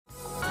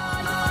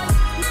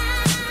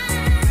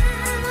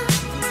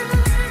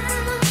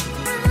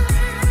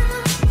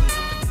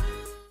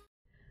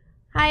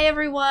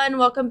everyone.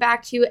 Welcome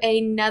back to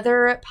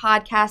another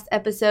podcast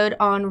episode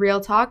on Real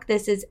Talk.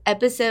 This is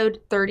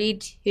episode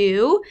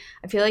 32.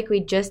 I feel like we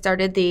just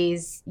started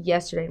these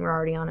yesterday and we're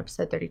already on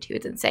episode 32.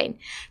 It's insane.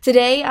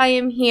 Today I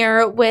am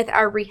here with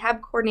our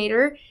rehab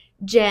coordinator,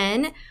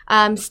 Jen.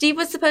 Steve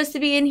was supposed to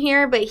be in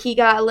here, but he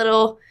got a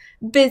little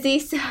busy,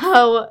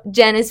 so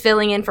Jen is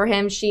filling in for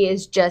him. She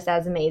is just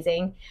as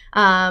amazing.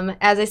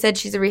 As I said,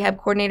 she's a rehab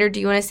coordinator.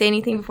 Do you want to say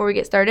anything before we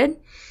get started?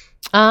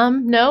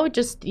 No,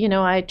 just,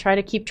 I try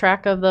to keep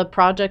track of the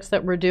projects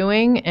that we're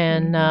doing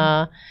and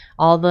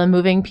all the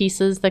moving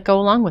pieces that go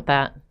along with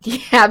that.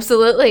 Yeah,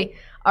 absolutely.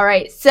 All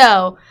right.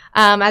 So,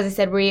 as I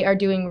said, we are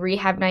doing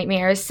Rehab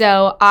Nightmares.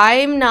 So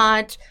I'm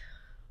not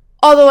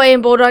all the way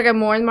in Bulldog. I'm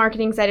more in the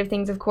marketing side of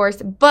things, of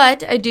course,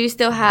 but I do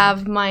still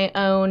have my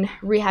own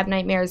Rehab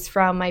Nightmares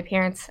from my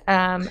parents.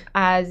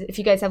 As if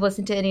you guys have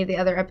listened to any of the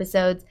other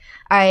episodes,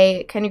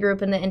 I kind of grew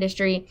up in the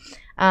industry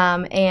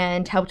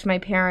and helped my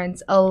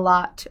parents a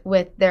lot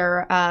with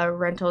their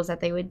rentals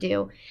that they would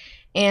do.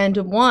 And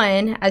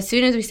as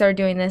soon as we started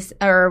doing this,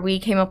 or we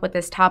came up with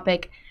this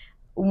topic,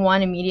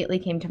 one immediately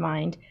came to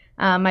mind.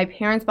 My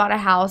parents bought a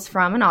house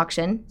from an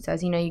auction. So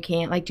as you know, you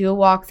can't do a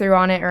walkthrough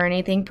on it or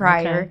anything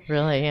prior. Okay,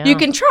 really? Yeah. You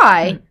can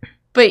try,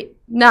 but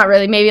not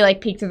really. Maybe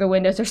peek through the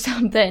windows or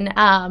something.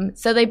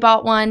 So they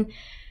bought one,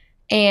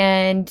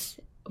 and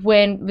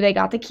when they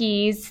got the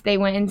keys, they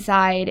went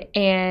inside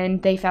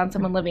and they found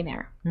someone living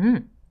there.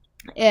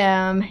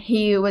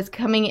 He was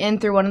coming in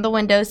through one of the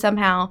windows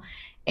somehow,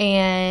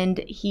 and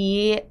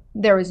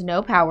there was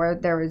no power,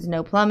 there was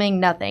no plumbing,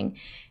 nothing.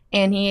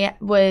 And he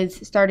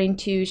was starting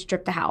to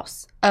strip the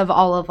house of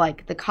all of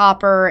the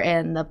copper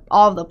and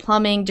all of the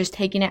plumbing, just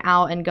taking it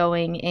out and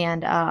going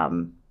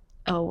and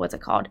what's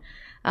it called?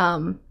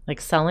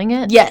 Selling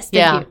it? Yes,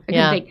 thank you.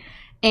 Yeah.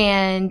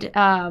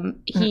 And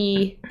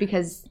he,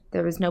 because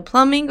there was no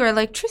plumbing or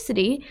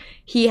electricity,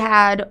 he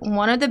had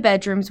one of the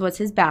bedrooms was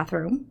his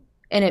bathroom,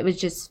 and it was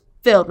just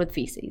filled with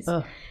feces.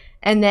 Ugh.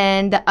 And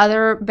then the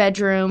other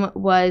bedroom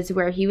was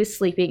where he was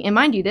sleeping. And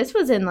mind you, this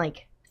was in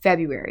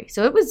February,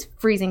 so it was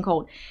freezing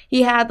cold.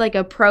 He had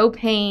a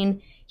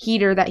propane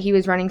heater that he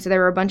was running, so there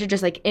were a bunch of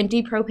just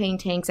empty propane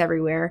tanks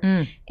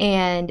everywhere.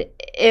 And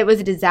it was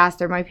a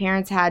disaster. My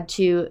parents had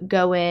to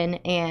go in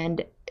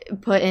and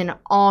put in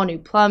all new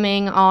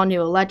plumbing, all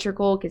new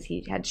electrical, because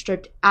he had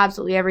stripped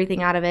absolutely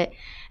everything out of it.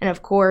 And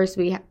of course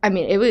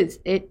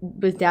it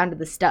was down to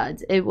the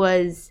studs. It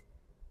was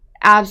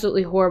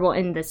absolutely horrible,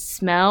 and the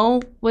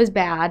smell was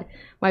bad.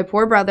 My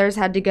poor brothers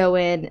had to go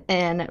in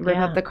and rip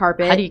up the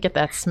carpet. How do you get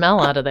that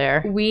smell out of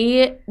there?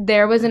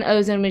 There was an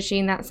ozone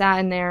machine that sat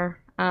in there.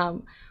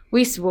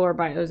 We swore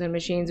by ozone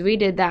machines. We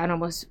did that on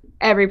almost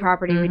every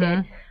property we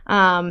did.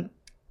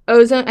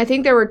 Ozone, I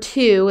think there were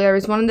two. There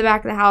was one in the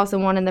back of the house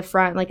and one in the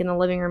front, in the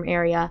living room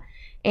area.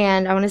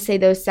 And I want to say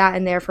those sat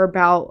in there for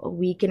about a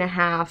week and a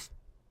half.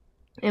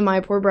 And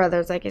my poor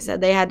brothers, like I said,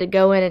 they had to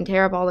go in and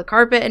tear up all the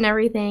carpet and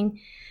everything.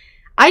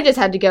 I just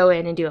had to go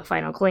in and do a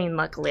final clean,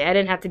 luckily. I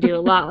didn't have to do a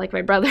lot like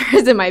my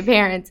brothers and my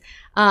parents.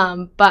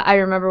 But I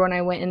remember when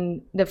I went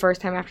in the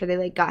first time after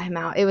they got him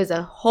out, it was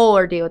a whole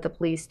ordeal with the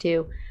police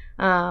too.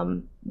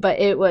 But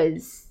it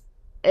was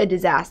a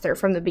disaster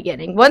from the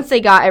beginning. Once they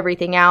got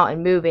everything out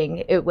and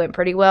moving, it went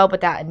pretty well.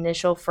 But that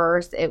initial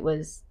first, it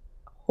was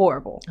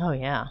horrible. Oh,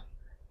 yeah.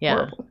 Yeah.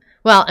 Horrible.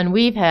 Well, and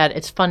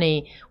it's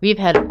funny, we've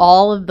had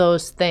all of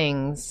those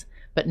things,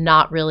 but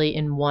not really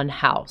in one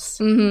house.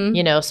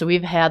 So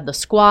we've had the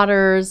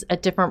squatters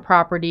at different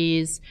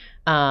properties.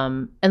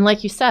 And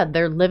like you said,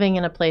 they're living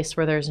in a place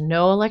where there's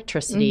no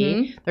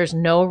electricity, there's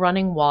no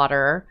running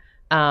water.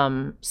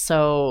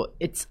 So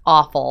it's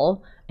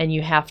awful. And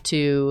you have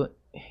to,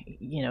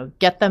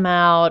 get them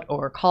out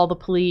or call the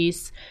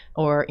police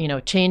or,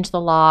 change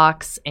the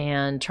locks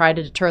and try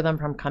to deter them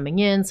from coming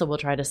in. So we'll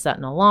try to set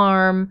an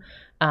alarm.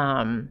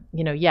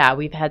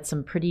 We've had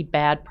some pretty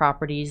bad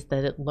properties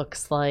that it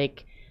looks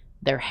like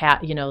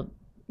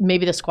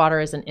maybe the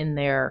squatter isn't in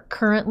there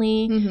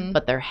currently,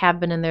 but there have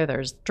been in there.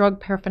 There's drug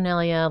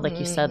paraphernalia. Like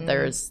you said,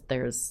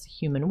 there's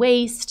human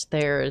waste.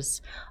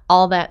 There's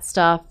all that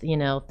stuff.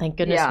 Thank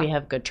goodness we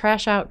have good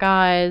trash out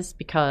guys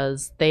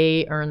because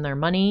they earn their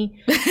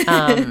money.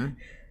 And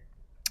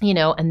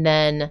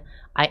then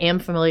I am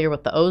familiar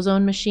with the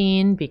ozone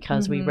machine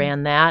because we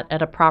ran that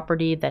at a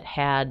property that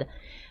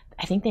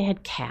I think they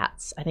had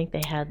cats. I think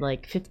they had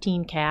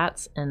 15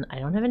 cats, and I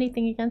don't have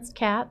anything against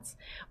cats,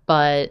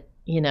 but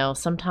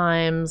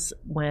sometimes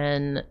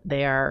when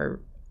they are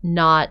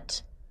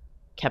not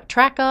kept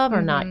track of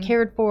or not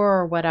cared for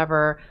or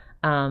whatever,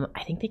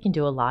 I think they can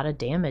do a lot of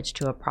damage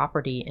to a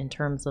property in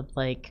terms of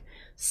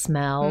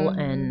smell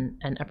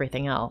and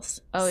everything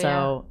else. Oh,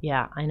 so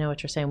yeah, I know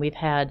what you're saying. We've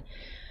had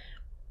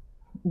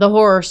the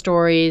horror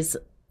stories,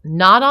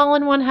 not all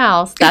in one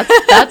house.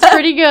 That's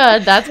pretty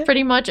good. That's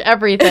pretty much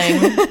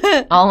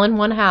everything all in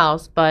one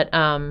house, but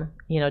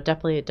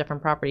definitely at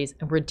different properties.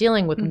 And we're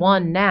dealing with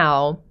one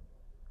now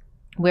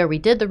where we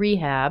did the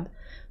rehab.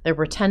 There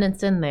were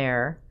tenants in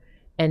there,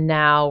 and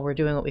now we're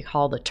doing what we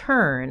call the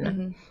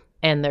turn.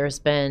 And there's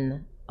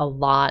been a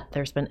lot.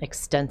 There's been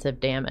extensive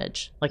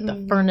damage. Like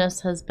the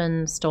furnace has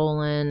been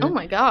stolen. Oh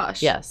my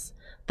gosh. Yes.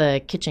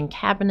 The kitchen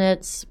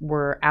cabinets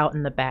were out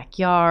in the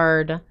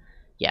backyard.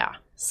 Yeah.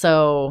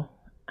 So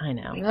I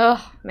know.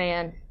 Oh,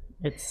 man.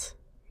 It's.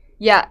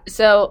 Yeah.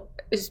 So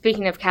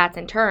speaking of cats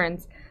and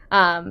turns,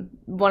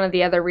 one of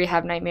the other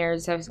rehab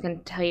nightmares I was going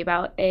to tell you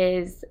about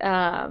is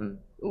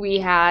we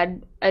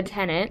had a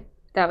tenant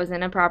that was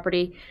in a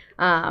property.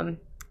 I'm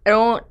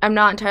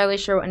not entirely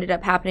sure what ended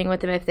up happening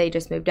with them, if they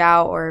just moved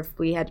out or if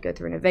we had to go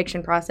through an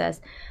eviction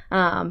process.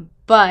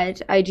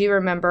 But I do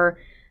remember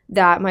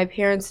that my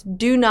parents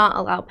do not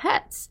allow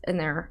pets in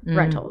their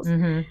rentals.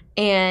 Mm-hmm.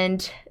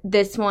 And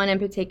this one in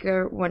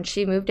particular, when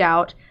she moved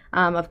out,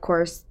 of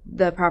course,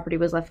 the property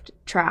was left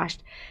trashed.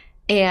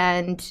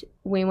 And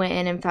we went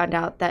in and found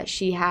out that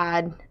she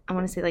had, I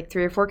want to say like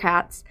 3 or 4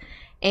 cats,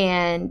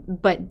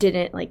 but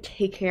didn't like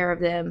take care of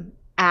them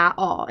at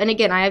all. And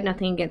again, I have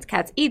nothing against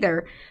cats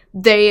either.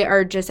 They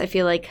are just, I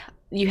feel like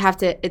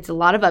it's a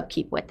lot of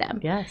upkeep with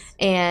them. Yes.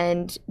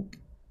 And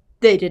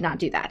they did not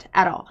do that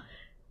at all.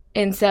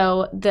 And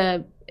so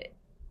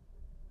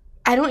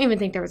I don't even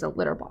think there was a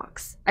litter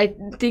box. I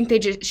think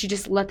she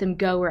just let them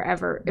go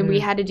wherever. And we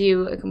had to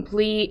do a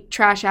complete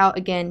trash out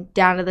again,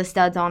 down to the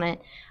studs on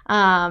it.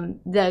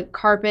 The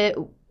carpet,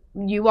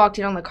 you walked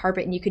in on the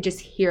carpet and you could just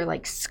hear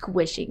like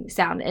squishing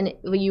sound. And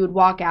you would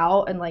walk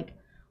out and like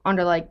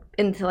under like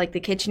into like the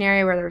kitchen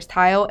area where there was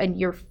tile, and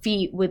your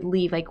feet would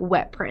leave like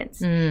wet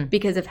prints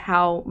because of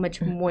how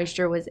much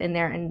moisture was in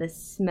there, and the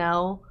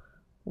smell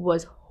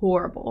was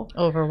horrible.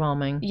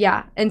 Overwhelming.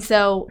 Yeah. And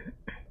so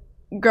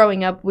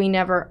growing up,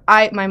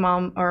 my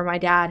mom or my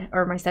dad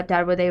or my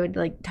stepdad, they would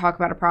like talk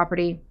about a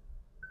property,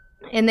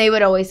 and they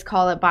would always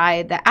call it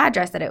by the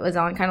address that it was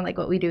on, kind of like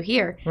what we do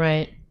here.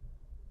 Right.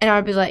 And I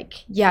would be like,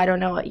 yeah, I don't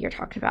know what you're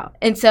talking about.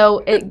 And so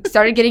it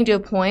started getting to a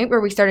point where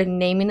we started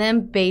naming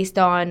them based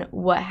on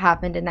what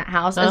happened in that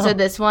house. And so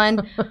this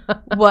one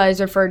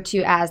was referred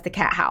to as the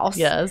cat house.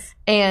 Yes.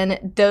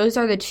 And those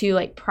are the 2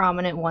 like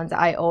prominent ones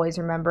I always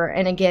remember.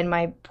 And again,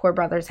 my poor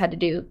brothers had to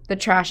do the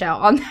trash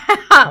out on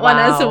that one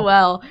as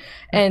well.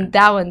 And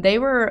that one, they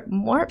were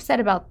more upset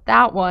about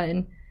that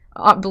one,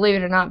 believe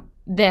it or not,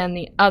 than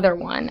the other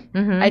one.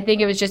 Mm-hmm. I think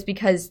it was just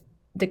because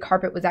the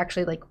carpet was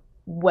actually like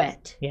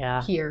wet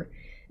here.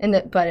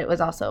 But it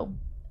was also,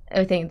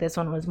 I think this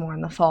one was more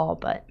in the fall,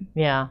 but.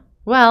 Yeah.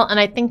 Well, and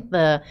I think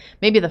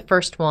maybe the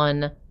first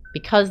one,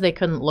 because they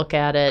couldn't look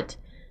at it,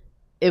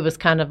 it was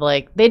kind of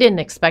like, they didn't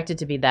expect it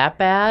to be that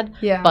bad,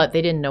 but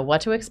they didn't know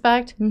what to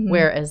expect. Mm-hmm.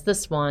 Whereas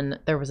this one,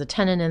 there was a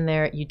tenant in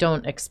there. You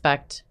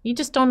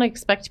just don't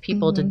expect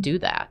people to do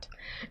that.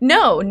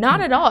 No,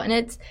 not at all. And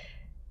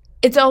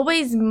it's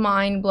always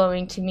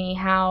mind-blowing to me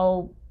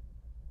how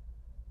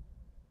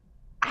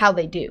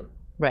they do.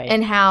 Right.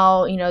 And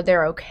how,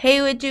 they're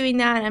okay with doing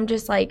that. And I'm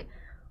just like,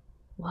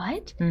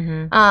 what?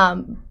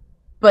 Mm-hmm.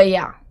 But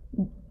yeah,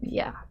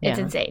 it's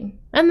insane.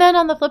 And then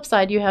on the flip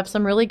side, you have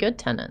some really good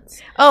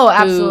tenants. Oh,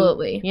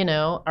 absolutely. Who,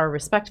 are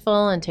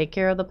respectful and take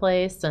care of the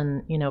place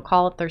and,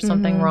 call if there's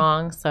something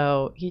wrong.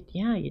 So,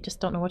 you just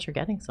don't know what you're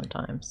getting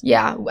sometimes.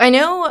 Yeah. I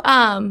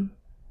know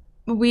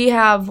we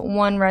have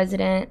one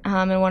resident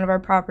in one of our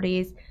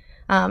properties.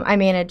 I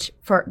manage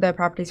for the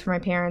properties for my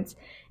parents.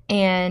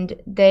 And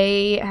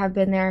they have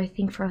been there, I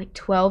think, for like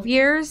 12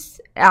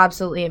 years.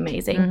 Absolutely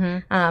amazing.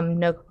 Mm-hmm.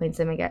 No complaints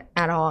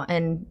at all.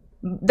 And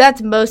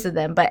that's most of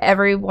them. But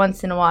every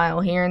once in a while,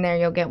 here and there,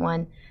 you'll get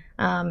one.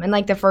 And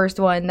like the first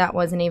one, that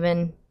wasn't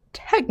even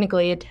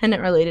technically a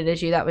tenant-related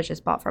issue. That was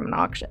just bought from an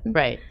auction.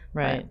 Right.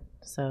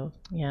 So,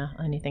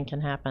 anything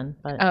can happen.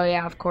 But oh,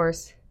 yeah, of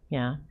course.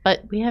 Yeah.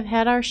 But we have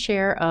had our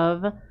share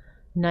of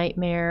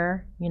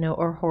nightmare,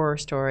 or horror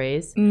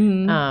stories.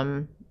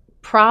 Mm-hmm.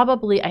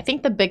 Probably, I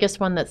think the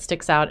biggest one that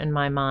sticks out in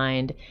my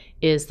mind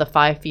is the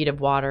 5 feet of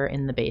water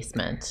in the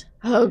basement.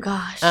 Oh,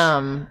 gosh.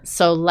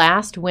 So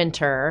last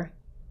winter,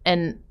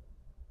 and,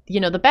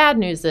 the bad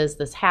news is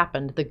this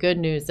happened. The good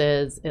news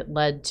is it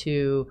led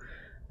to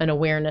an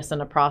awareness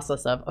and a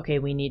process of, okay,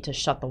 we need to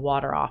shut the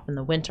water off in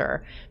the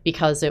winter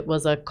because it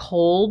was a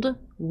cold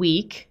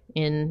week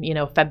in,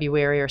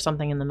 February or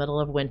something in the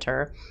middle of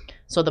winter.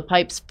 So the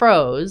pipes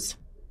froze.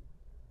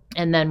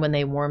 And then when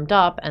they warmed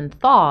up and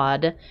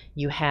thawed,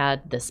 you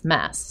had this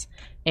mess.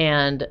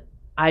 And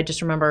I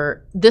just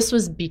remember this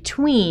was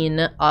between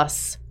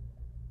us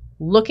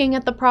looking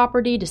at the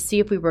property to see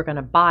if we were going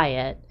to buy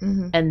it,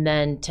 and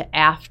then to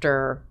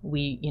after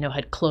we,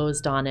 had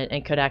closed on it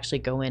and could actually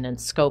go in and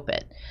scope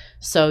it.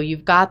 So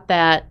you've got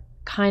that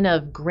kind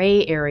of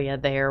gray area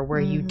there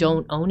where you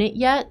don't own it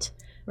yet.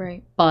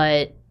 Right.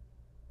 But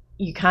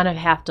you kind of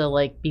have to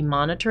like be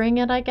monitoring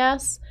it, I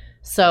guess.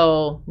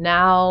 So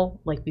now,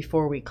 like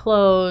before we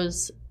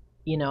close,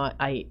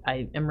 I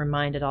am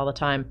reminded all the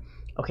time,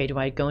 okay, do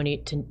I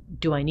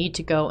need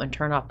to go and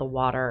turn off the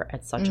water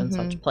at such and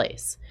such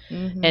place?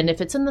 Mm-hmm. And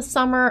if it's in the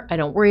summer, I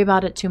don't worry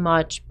about it too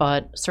much,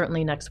 but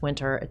certainly next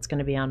winter it's going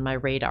to be on my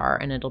radar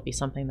and it'll be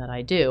something that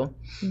I do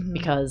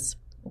because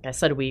like I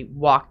said, we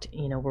walked,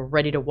 we're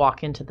ready to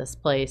walk into this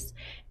place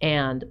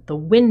and the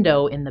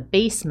window in the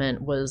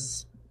basement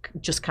was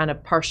just kind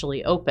of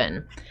partially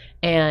open,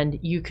 and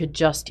you could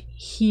just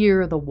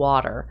hear the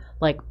water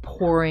like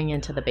pouring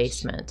into the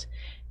basement.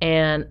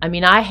 And I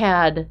mean, I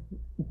had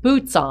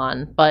boots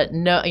on, but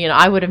no,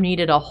 I would have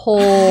needed a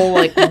whole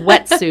like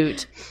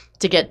wetsuit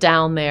to get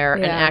down there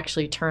and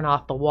actually turn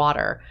off the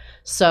water.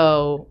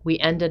 So we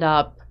ended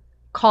up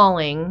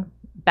calling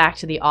back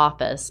to the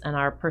office, and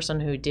our person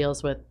who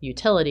deals with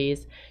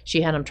utilities,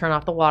 she had them turn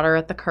off the water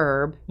at the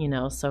curb,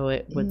 so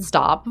it would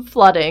stop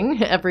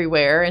flooding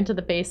everywhere into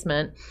the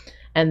basement.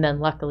 And then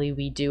luckily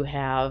we do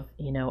have,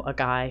 a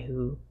guy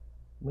who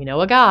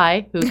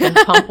can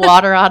pump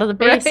water out of the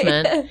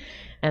basement. Right.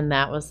 And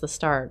that was the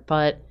start.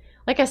 But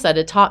like I said,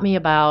 it taught me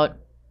about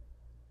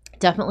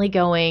definitely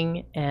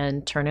going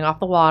and turning off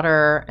the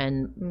water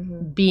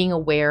and being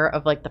aware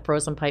of like the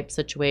frozen pipe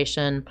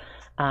situation,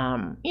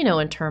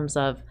 in terms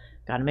of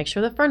got to make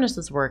sure the furnace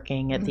is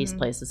working at these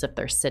places if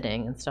they're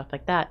sitting and stuff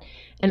like that.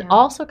 And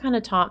also kind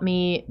of taught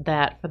me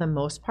that for the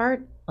most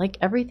part, like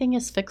everything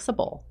is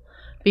fixable,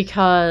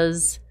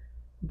 because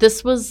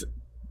this was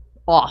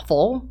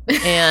awful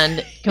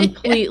and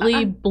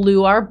completely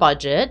blew our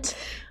budget.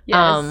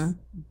 Yes.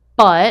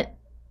 But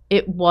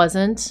it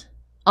wasn't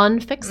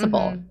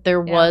unfixable.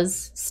 There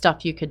was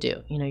stuff you could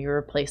do. You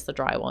replace the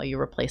drywall, you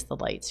replace the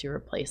lights, you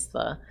replace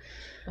the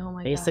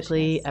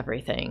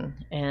everything.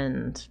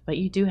 But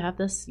you do have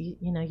this, you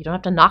don't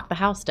have to knock the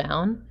house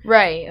down.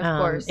 Right, of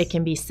course. It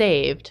can be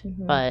saved,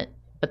 but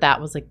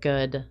that was a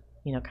good,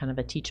 kind of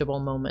a teachable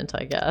moment,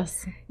 I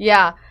guess.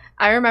 Yeah.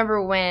 I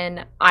remember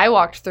when I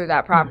walked through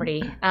that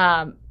property,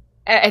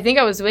 I think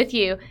I was with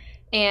you,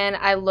 and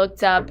I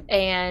looked up,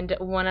 and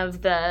one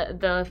of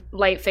the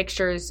light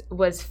fixtures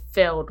was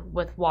filled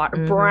with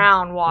water,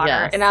 brown water.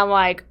 Yes. And I'm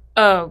like,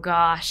 oh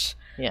gosh.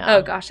 Yeah.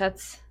 Oh gosh,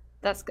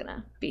 that's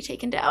gonna be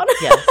taken down.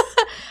 Yes.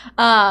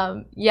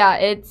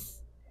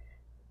 It's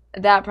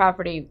that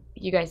property.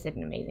 You guys did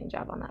an amazing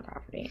job on that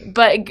property.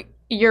 But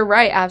you're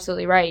right,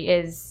 absolutely right,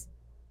 is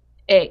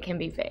it can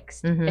be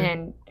fixed.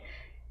 And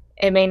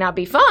it may not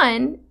be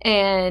fun,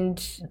 and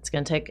it's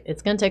gonna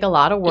take a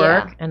lot of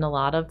work and a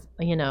lot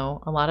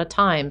of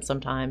time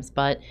sometimes.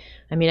 But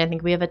I mean, I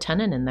think we have a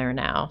tenant in there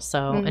now,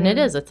 so and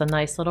it's a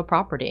nice little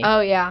property.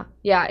 Oh yeah,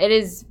 it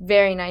is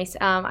very nice.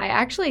 I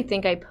actually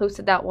think I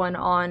posted that one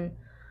on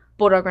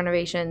Bulldog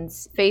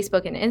Renovations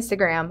Facebook and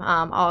Instagram.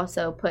 I'll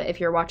also put, if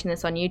you're watching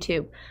this on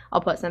YouTube,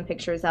 I'll put some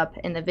pictures up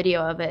in the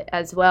video of it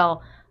as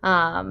well.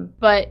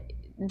 But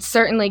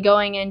certainly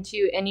going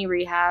into any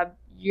rehab,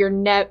 you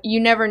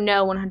never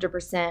know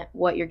 100%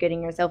 what you're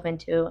getting yourself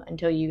into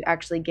until you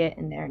actually get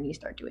in there and you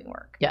start doing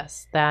work.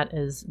 Yes, that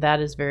is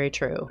very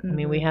true. I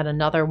mean, we had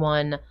another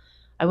one.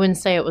 I wouldn't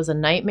say it was a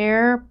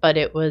nightmare, but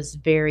it was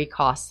very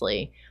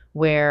costly,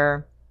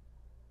 where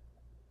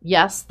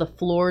yes, the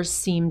floors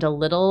seemed a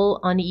little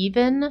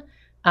uneven,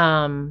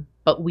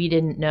 but we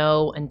didn't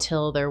know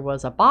until there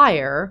was a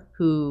buyer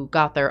who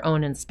got their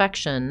own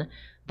inspection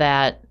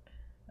that,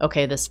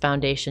 okay, this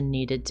foundation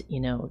needed,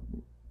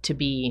 to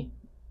be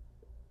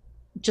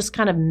just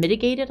kind of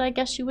mitigated, I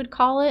guess you would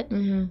call it.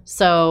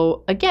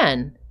 So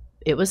again,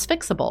 it was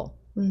fixable.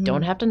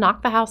 Don't have to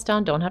knock the house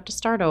down, don't have to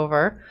start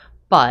over,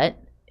 but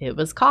it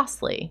was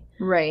costly.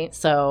 Right.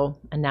 So,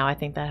 and now I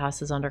think that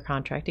house is under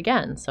contract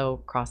again.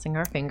 So crossing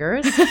our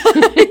fingers.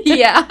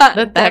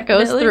 that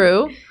goes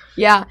through.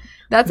 Yeah.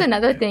 That's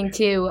another thing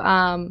too.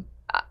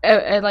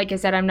 Like I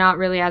said, I'm not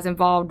really as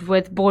involved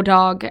with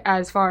Bulldog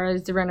as far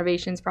as the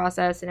renovations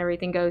process and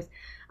everything goes.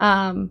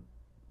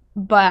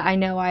 But I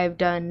know I've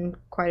done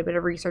quite a bit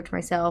of research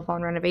myself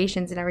on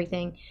renovations and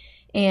everything.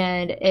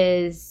 And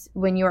is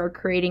when you're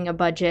creating a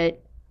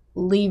budget,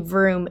 leave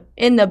room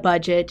in the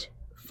budget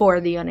for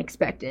the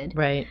unexpected.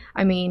 Right.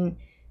 I mean,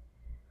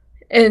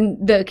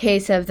 in the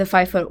case of the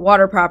 5-foot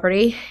water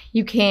property,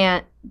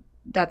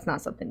 that's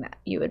not something that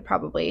you would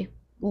probably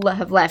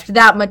have left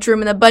that much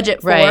room in the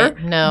budget for. Right.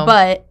 No.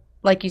 But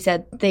like you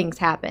said, things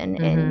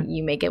happen and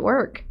you make it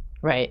work.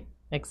 Right.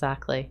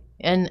 Exactly.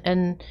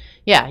 And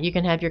yeah, you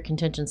can have your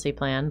contingency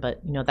plan, but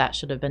that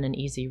should have been an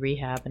easy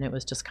rehab, and it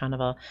was just kind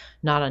of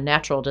not a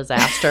natural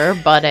disaster,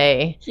 but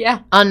a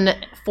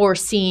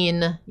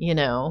unforeseen,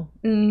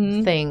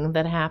 thing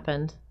that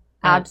happened.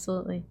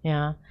 Absolutely.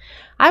 Yeah.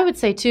 I would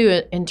say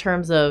too, in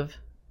terms of,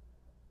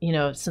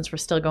 since we're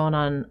still going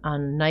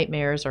on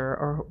nightmares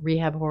or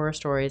rehab horror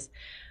stories,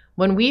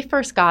 when we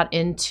first got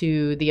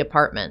into the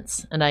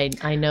apartments, and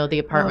I know the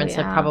apartments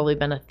have probably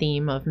been a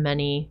theme of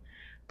many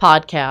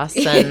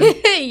podcasts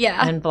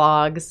and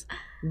vlogs,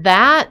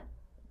 that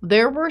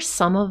there were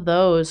some of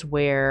those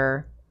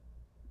where,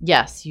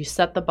 yes, you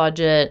set the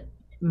budget.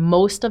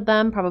 Most of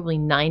them, probably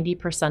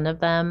 90% of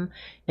them,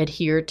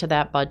 adhered to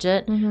that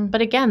budget. But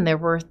again, there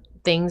were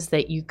things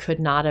that you could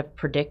not have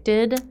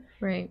predicted.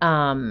 Right.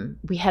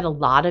 We had a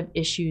lot of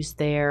issues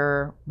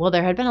there. Well,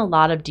 there had been a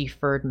lot of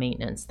deferred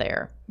maintenance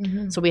there.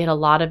 So we had a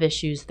lot of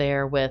issues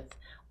there with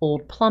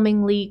old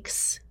plumbing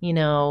leaks,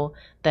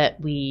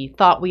 that we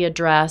thought we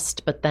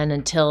addressed, but then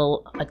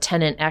until a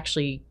tenant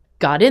actually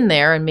got in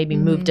there and maybe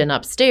moved in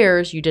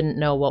upstairs, you didn't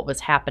know what was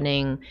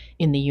happening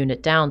in the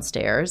unit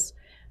downstairs.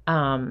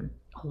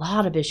 a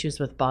lot of issues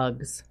with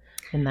bugs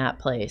in that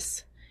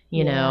place,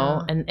 you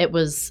know, and it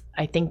was,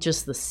 I think,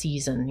 just the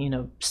season, you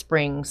know,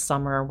 spring,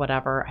 summer,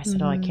 whatever. I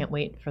said, I can't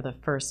wait for the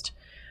first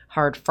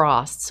hard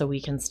frost so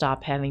we can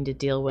stop having to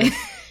deal with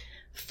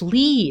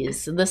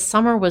fleas. This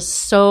summer was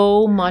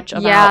so much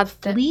about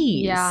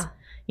fleas. Yeah.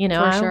 You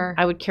know,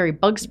 I would carry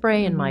bug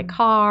spray in my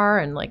car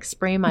and like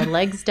spray my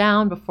legs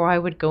down before I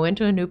would go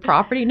into a new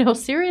property. No,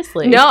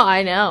 seriously. No,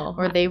 I know.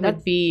 Or they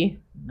would be,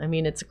 I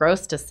mean, it's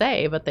gross to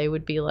say, but they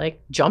would be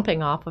like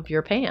jumping off of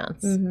your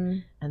pants.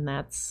 And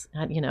that's,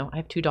 you know, I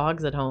have 2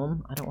 dogs at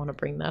home. I don't want to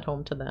bring that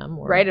home to them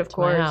or right, of to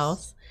course. my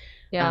house.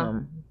 Yeah.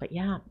 But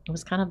yeah, it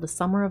was kind of the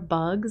summer of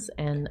bugs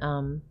and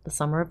the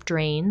summer of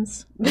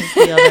drains was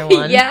the other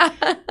one.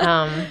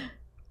 Yeah.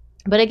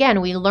 But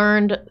again, we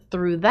learned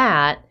through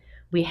that.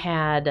 We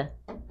had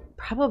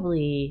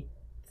probably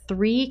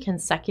 3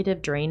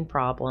 consecutive drain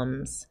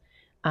problems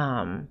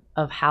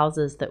of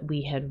houses that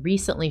we had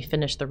recently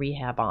finished the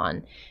rehab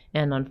on.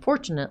 And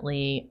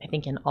unfortunately, I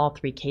think in all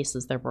 3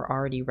 cases, there were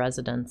already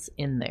residents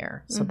in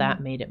there. So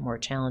that made it more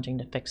challenging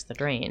to fix the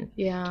drain.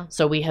 Yeah.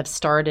 So we have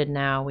started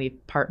now,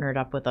 we've partnered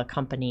up with a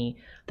company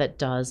that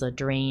does a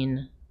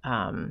drain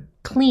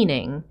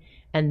cleaning.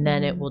 And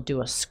then it will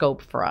do a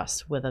scope for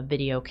us with a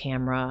video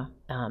camera,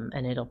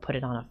 and it'll put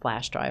it on a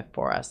flash drive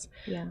for us.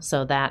 Yeah.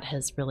 So that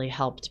has really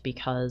helped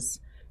because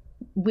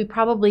we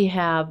probably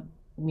have,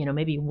 you know,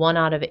 maybe 1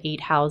 out of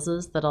 8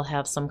 houses that'll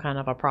have some kind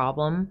of a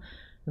problem.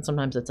 And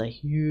sometimes it's a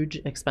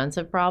huge,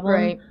 expensive problem.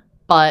 Right.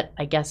 But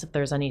I guess if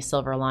there's any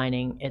silver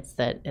lining, it's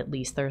that at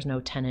least there's no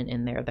tenant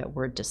in there that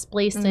we're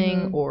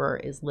displacing or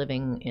is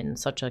living in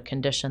such a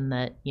condition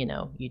that, you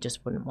know, you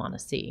just wouldn't want to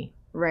see.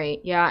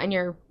 Right. Yeah. And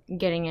you're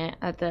getting it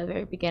at the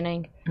very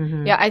beginning.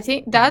 Yeah. I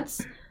think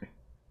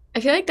I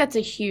feel like that's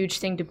a huge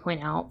thing to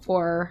point out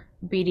for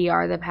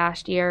BDR the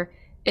past year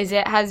is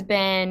it has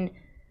been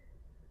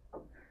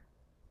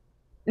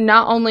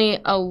not only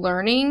a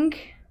learning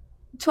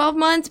 12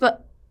 months,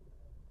 but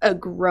a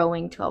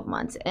growing 12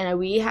 months. And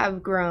we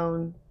have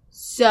grown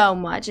so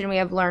much and we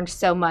have learned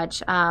so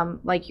much,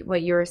 like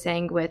what you were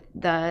saying with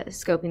the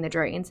scoping the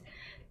drains,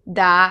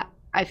 that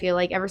I feel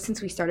like ever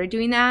since we started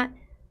doing that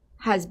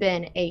has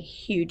been a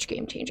huge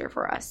game changer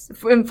for us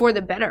and for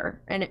the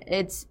better. And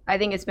I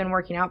think it's been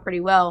working out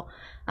pretty well.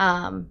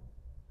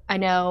 I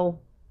know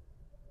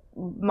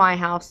my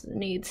house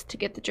needs to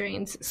get the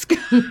drains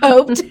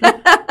scoped.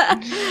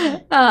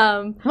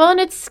 Well, and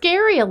it's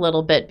scary a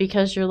little bit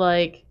because you're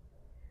like,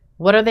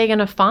 what are they going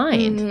to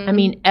find? I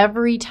mean,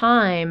 every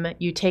time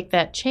you take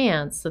that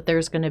chance that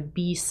there's going to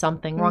be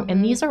something wrong.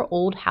 And these are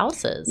old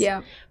houses.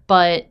 Yeah.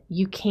 But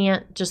you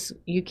can't just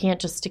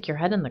stick your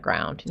head in the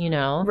ground, you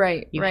know?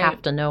 Right. You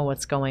have to know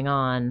what's going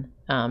on.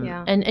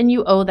 And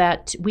you owe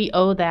that we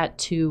owe that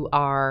to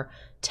our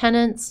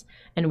tenants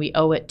and we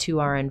owe it to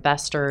our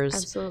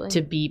investors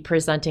to be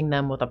presenting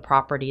them with a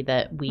property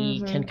that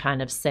we can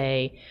kind of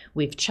say,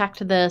 we've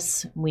checked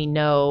this, we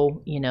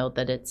know, you know,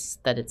 that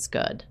it's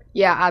good.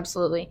 Yeah,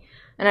 absolutely.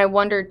 And I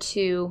wonder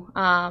too,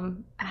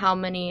 how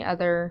many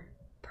other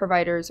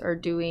providers are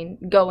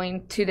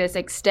going to this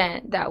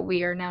extent that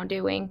we are now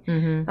doing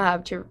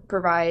to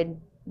provide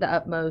the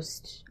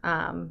utmost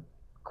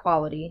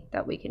quality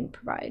that we can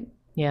provide.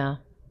 Yeah.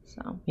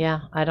 So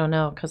yeah, I don't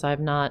know because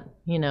I'm not,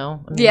 you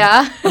know,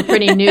 I'm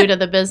pretty new to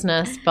the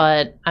business,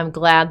 but I'm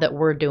glad that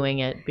we're doing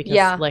it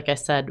because, like I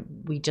said,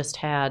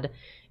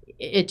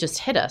 it just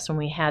hit us when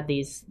we had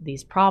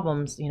these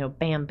problems, you know,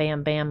 bam,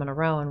 bam, bam in a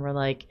row, and we're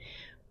like,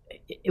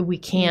 we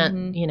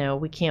can't, you know,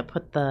 we can't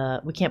put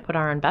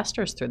our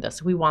investors through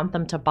this. We want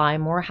them to buy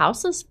more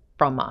houses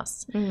from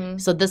us.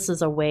 So this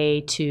is a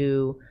way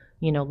to,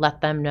 you know,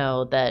 let them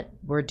know that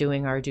we're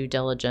doing our due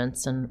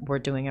diligence and we're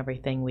doing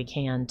everything we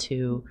can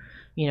to,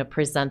 you know,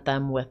 present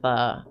them with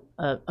a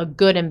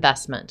good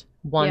investment,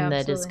 one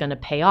that is going to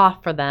pay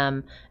off for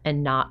them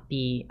and not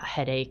be a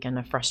headache and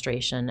a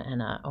frustration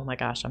and oh my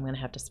gosh, I'm going to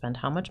have to spend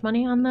how much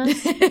money on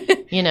this,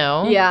 you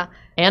know? Yeah.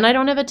 And I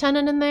don't have a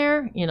tenant in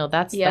there. You know,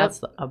 that's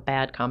a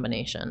bad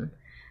combination.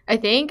 I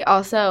think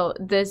also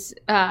this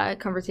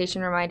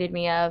conversation reminded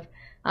me of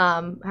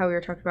how we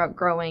were talking about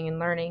growing and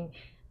learning.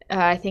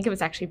 I think it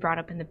was actually brought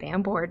up in the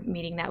BAM board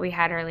meeting that we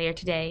had earlier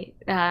today,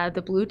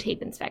 the blue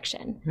tape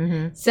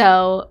inspection.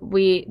 So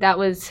that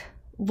was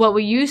what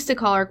we used to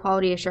call our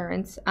quality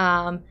assurance.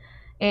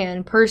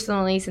 And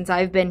personally, since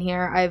I've been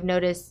here, I've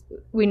noticed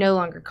we no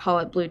longer call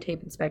it blue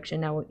tape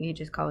inspection. Now you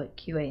just call it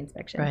QA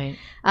inspection. Right.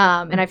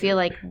 And I feel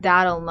like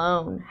that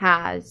alone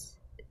has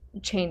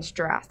changed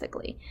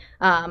drastically.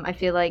 I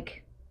feel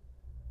like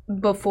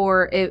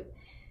before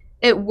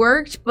it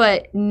worked,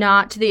 but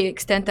not to the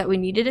extent that we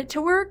needed it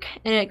to work.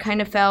 And it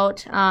kind of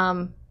felt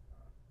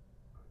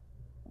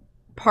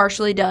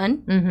partially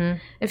done,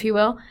 if you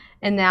will.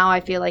 And now I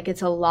feel like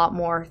it's a lot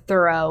more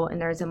thorough and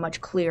there's a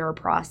much clearer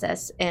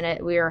process.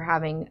 And we are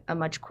having a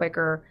much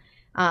quicker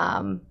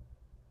time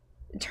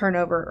frame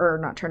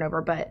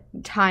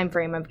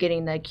of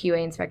getting the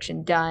QA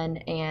inspection done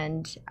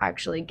and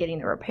actually getting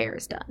the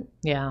repairs done.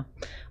 Yeah.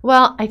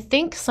 Well, I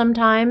think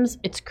sometimes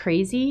it's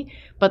crazy,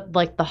 but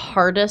like the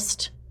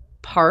hardest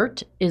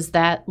part is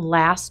that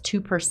last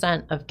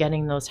 2% of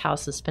getting those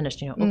houses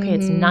finished. Okay,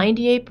 it's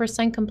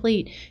 98%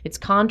 complete. It's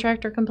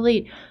contractor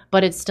complete,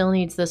 but it still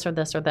needs this or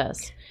this or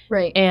this.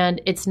 Right.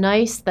 And it's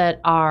nice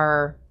that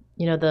our,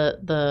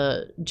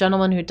 the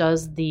gentleman who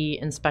does the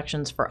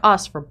inspections for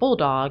us, for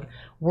Bulldog,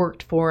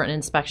 worked for an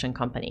inspection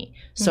company.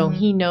 So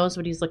he knows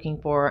what he's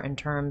looking for in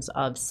terms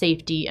of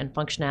safety and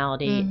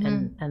functionality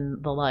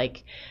and the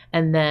like.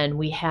 And then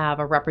we have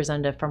a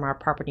representative from our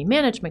property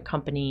management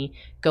company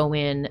go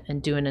in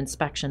and do an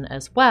inspection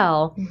as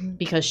well,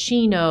 because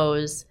she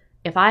knows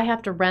if I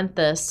have to rent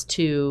this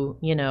to,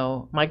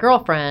 my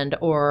girlfriend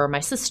or my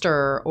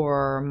sister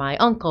or my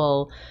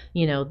uncle,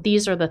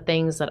 these are the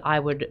things that I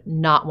would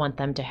not want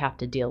them to have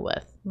to deal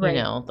with. Right.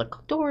 The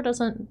door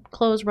doesn't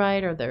close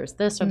right, or there's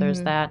this or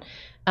there's that.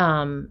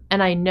 And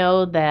I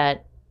know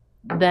that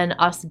then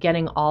us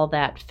getting all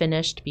that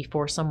finished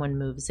before someone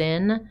moves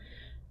in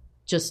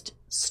just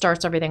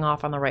starts everything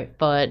off on the right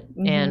foot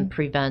and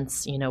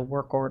prevents,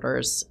 work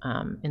orders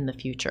in the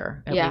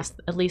future.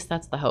 At least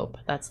that's the hope.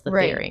 That's the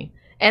theory.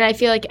 And I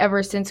feel like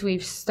ever since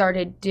we've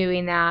started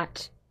doing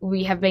that,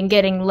 we have been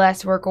getting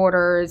less work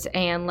orders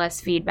and less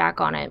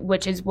feedback on it,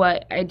 which is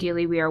what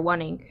ideally we are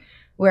wanting.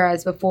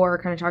 Whereas before,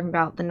 kind of talking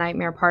about the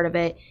nightmare part of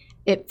it,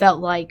 it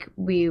felt like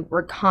we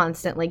were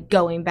constantly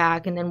going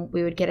back, and then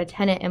we would get a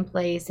tenant in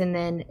place, and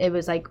then it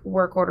was like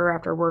work order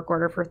after work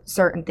order for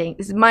certain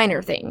things,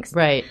 minor things.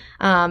 Right.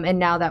 And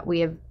now that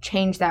we have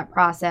changed that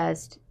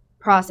process,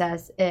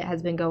 it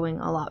has been going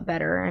a lot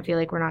better. And I feel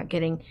like we're not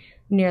getting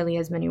nearly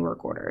as many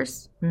work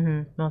orders.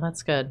 Well,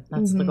 that's good.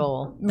 That's the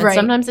goal. And right.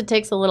 Sometimes it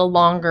takes a little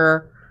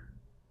longer,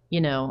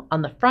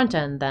 on the front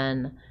end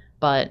then,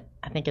 but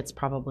I think it's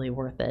probably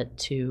worth it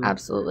to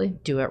absolutely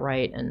do it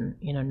right and,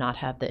 not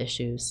have the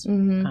issues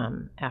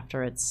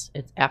after it's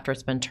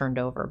been turned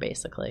over,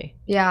 basically.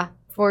 Yeah,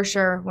 for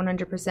sure.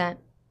 100%.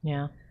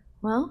 Yeah.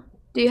 Well,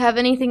 do you have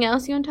anything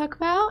else you want to talk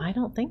about? I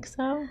don't think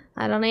so.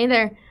 I don't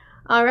either.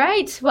 All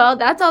right. Well,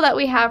 that's all that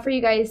we have for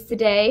you guys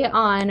today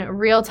on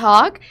Real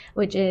Talk,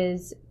 which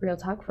is Real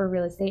Talk for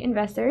real estate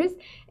investors.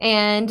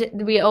 And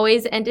we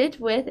always end it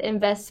with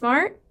invest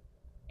smart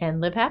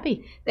and live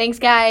happy. Thanks,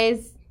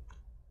 guys.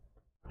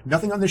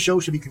 Nothing on this show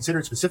should be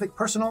considered specific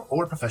personal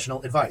or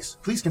professional advice.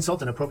 Please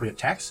consult an appropriate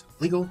tax,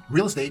 legal,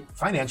 real estate,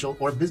 financial,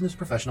 or business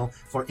professional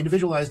for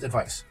individualized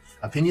advice.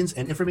 Opinions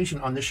and information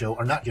on this show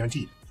are not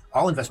guaranteed.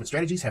 All investment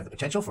strategies have the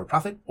potential for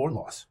profit or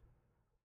loss.